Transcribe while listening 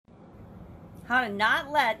How to not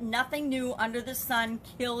let nothing new under the sun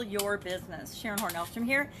kill your business. Sharon Hornelstrom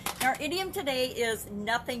here. And our idiom today is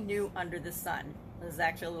nothing new under the sun. This is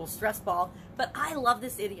actually a little stress ball, but I love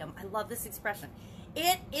this idiom. I love this expression.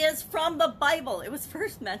 It is from the Bible. It was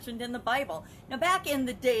first mentioned in the Bible. Now, back in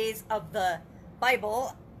the days of the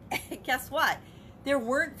Bible, guess what? There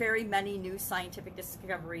weren't very many new scientific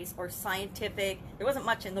discoveries or there wasn't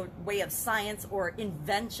much in the way of science or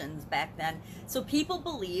inventions back then. So people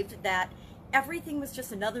believed that everything was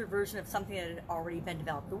just another version of something that had already been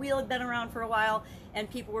developed. The wheel had been around for a while, and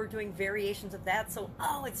people were doing variations of that. So,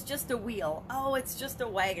 oh, it's just a wheel. Oh, it's just a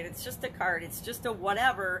wagon. It's just a cart. It's just a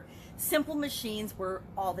whatever. Simple machines were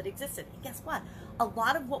all that existed. And guess what? A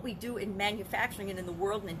lot of what we do in manufacturing and in the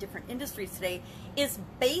world and in different industries today is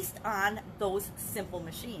based on those simple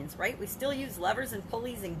machines, right? We still use levers and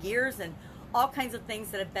pulleys and gears and all kinds of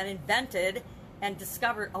things that have been invented and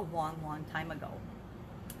discovered a long, long time ago.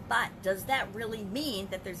 But does that really mean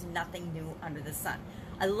that there's nothing new under the sun?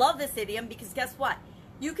 I love this idiom because guess what?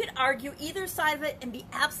 You can argue either side of it and be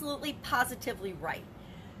absolutely positively right.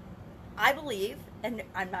 I believe, and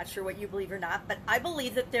I'm not sure what you believe or not, but I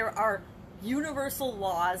believe that there are universal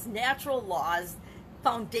laws, natural laws,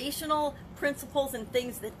 foundational principles and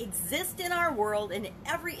things that exist in our world, in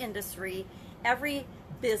every industry, every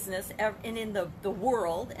business, and in the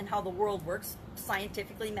world, and how the world works,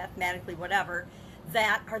 scientifically, mathematically, whatever,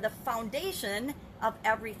 that are the foundation of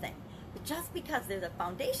everything. But just because they're the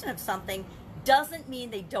foundation of something doesn't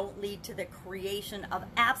mean they don't lead to the creation of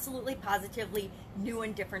absolutely positively new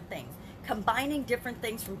and different things. Combining different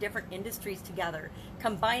things from different industries together,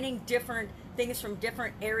 combining different things from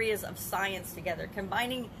different areas of science together,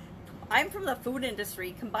 I'm from the food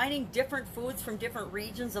industry, combining different foods from different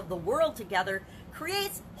regions of the world together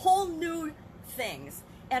creates whole new things.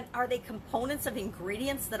 And are they components of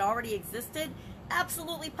ingredients that already existed?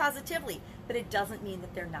 Absolutely, positively, but it doesn't mean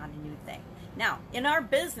that they're not a new thing. Now, in our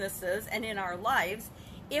businesses and in our lives,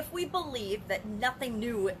 if we believe that nothing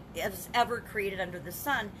new is ever created under the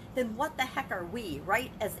sun, then what the heck are we,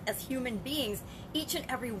 right? As human beings, each and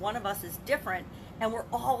every one of us is different, and we're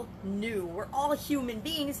all new. We're all human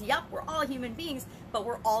beings. Yep, we're all human beings, but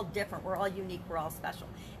we're all different. We're all unique. We're all special.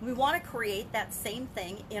 And we want to create that same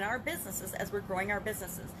thing in our businesses as we're growing our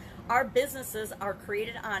businesses. Our businesses are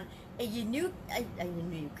created on a unique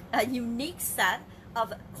set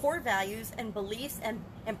of core values and beliefs and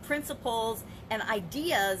principles and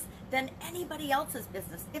ideas than anybody else's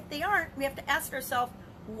business. If they aren't, we have to ask ourselves,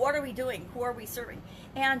 what are we doing? Who are we serving?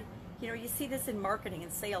 And you see this in marketing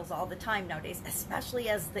and sales all the time nowadays, especially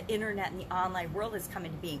as the internet and the online world has come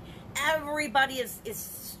into being. Everybody is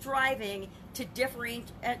striving to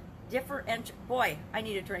boy, I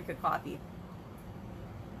need a drink of coffee.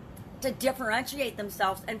 To differentiate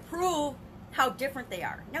themselves and prove how different they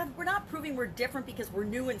are. Now, we're not proving we're different because we're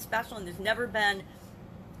new and special and there's never been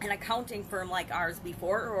an accounting firm like ours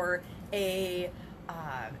before, or an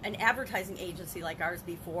advertising agency like ours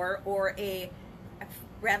before, or a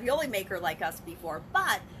ravioli maker like us before.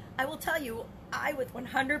 But I will tell you, I, with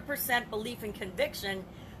 100% belief and conviction,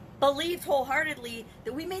 believed wholeheartedly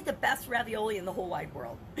that we made the best ravioli in the whole wide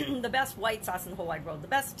world, the best white sauce in the whole wide world, the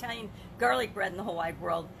best Italian garlic bread in the whole wide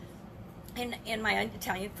world, in my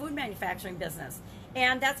Italian food manufacturing business.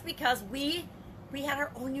 And that's because we had our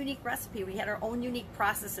own unique recipe. We had our own unique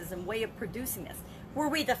processes and way of producing this. Were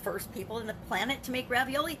we the first people in the planet to make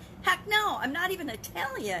ravioli? Heck no, I'm not even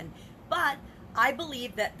Italian. But I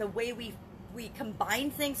believe that the way we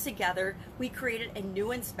combined things together, we created a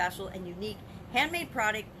new and special and unique handmade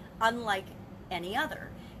product unlike any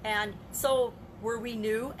other. And so, were we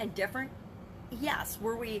new and different? Yes.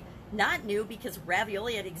 Were we not new because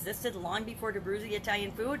ravioli had existed long before D'Abruzzi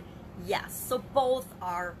Italian food? Yes. So both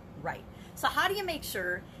are right. So how do you make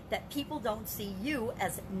sure that people don't see you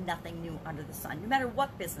as nothing new under the sun, no matter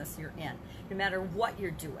what business you're in, no matter what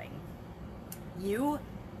you're doing? You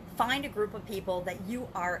find a group of people that you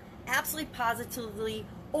are absolutely positively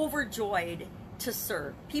overjoyed to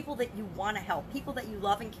serve, people that you want to help, people that you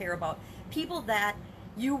love and care about, people that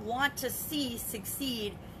you want to see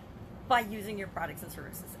succeed by using your products and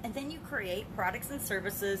services. And then you create products and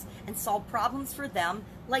services and solve problems for them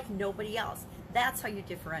like nobody else. That's how you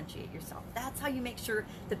differentiate yourself. That's how you make sure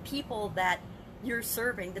the people that you're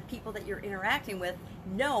serving, the people that you're interacting with,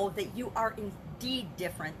 know that you are indeed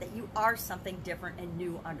different, that you are something different and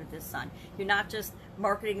new under the sun. You're not just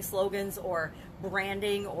marketing slogans or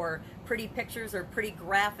branding or pretty pictures or pretty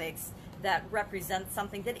graphics that represent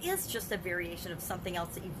something that is just a variation of something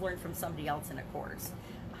else that you've learned from somebody else in a course.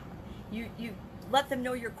 You let them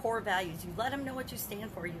know your core values. You let them know what you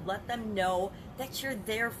stand for. You let them know that you're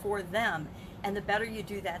there for them. And the better you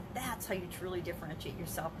do that, that's how you truly differentiate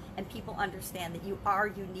yourself. And people understand that you are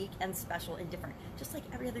unique and special and different, just like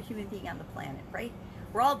every other human being on the planet, right?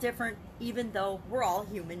 We're all different, even though we're all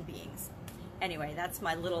human beings. Anyway, that's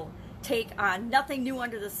my little take on nothing new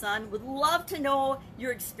under the sun. Would love to know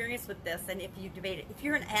your experience with this, and if you debate it. If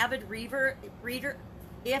you're an avid reader,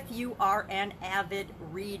 if you are an avid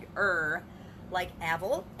reader, like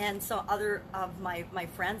Avril and some other of my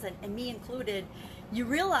friends, and me included, you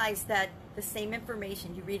realize that the same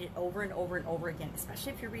information, you read it over and over and over again,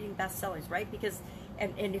 especially if you're reading bestsellers, right? Because,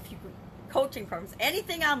 and if you, coaching programs,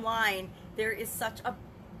 anything online, there is such a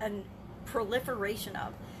proliferation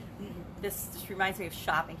of. This reminds me of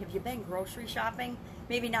shopping. Have you been grocery shopping?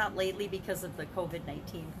 Maybe not lately because of the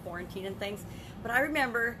COVID-19 quarantine and things, but I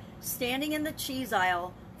remember standing in the cheese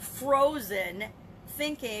aisle, frozen,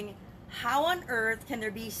 thinking, how on earth can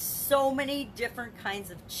there be so many different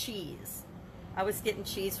kinds of cheese? I was getting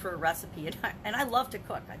cheese for a recipe, and I love to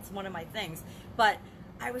cook. It's one of my things. But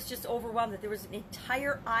I was just overwhelmed that there was an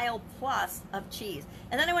entire aisle plus of cheese.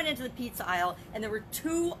 And then I went into the pizza aisle, and there were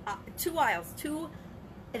two aisles,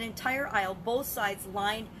 an entire aisle, both sides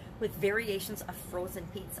lined with variations of frozen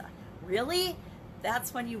pizza. Really?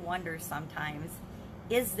 That's when you wonder sometimes,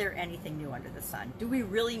 is there anything new under the sun? Do we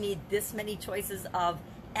really need this many choices of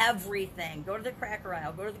everything? Go to the cracker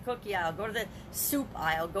aisle, go to the cookie aisle, go to the soup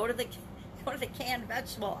aisle, go to the canned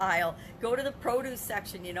vegetable aisle, go to the produce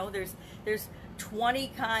section. You know, there's 20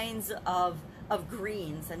 kinds of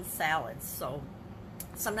greens and salads. So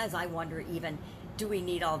sometimes I wonder, even, do we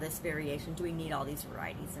need all this variation? Do we need all these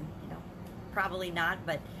varieties? And, you know, probably not,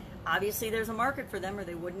 but obviously there's a market for them, or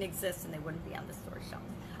they wouldn't exist and they wouldn't be on the store shelf.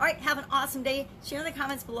 All right, have an awesome day. Share in the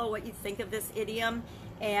comments below what you think of this idiom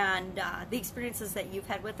and the experiences that you've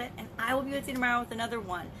had with it. And I will be with you tomorrow with another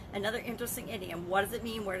one, another interesting idiom. What does it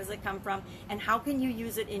mean? Where does it come from? And how can you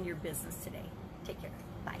use it in your business today? Take care.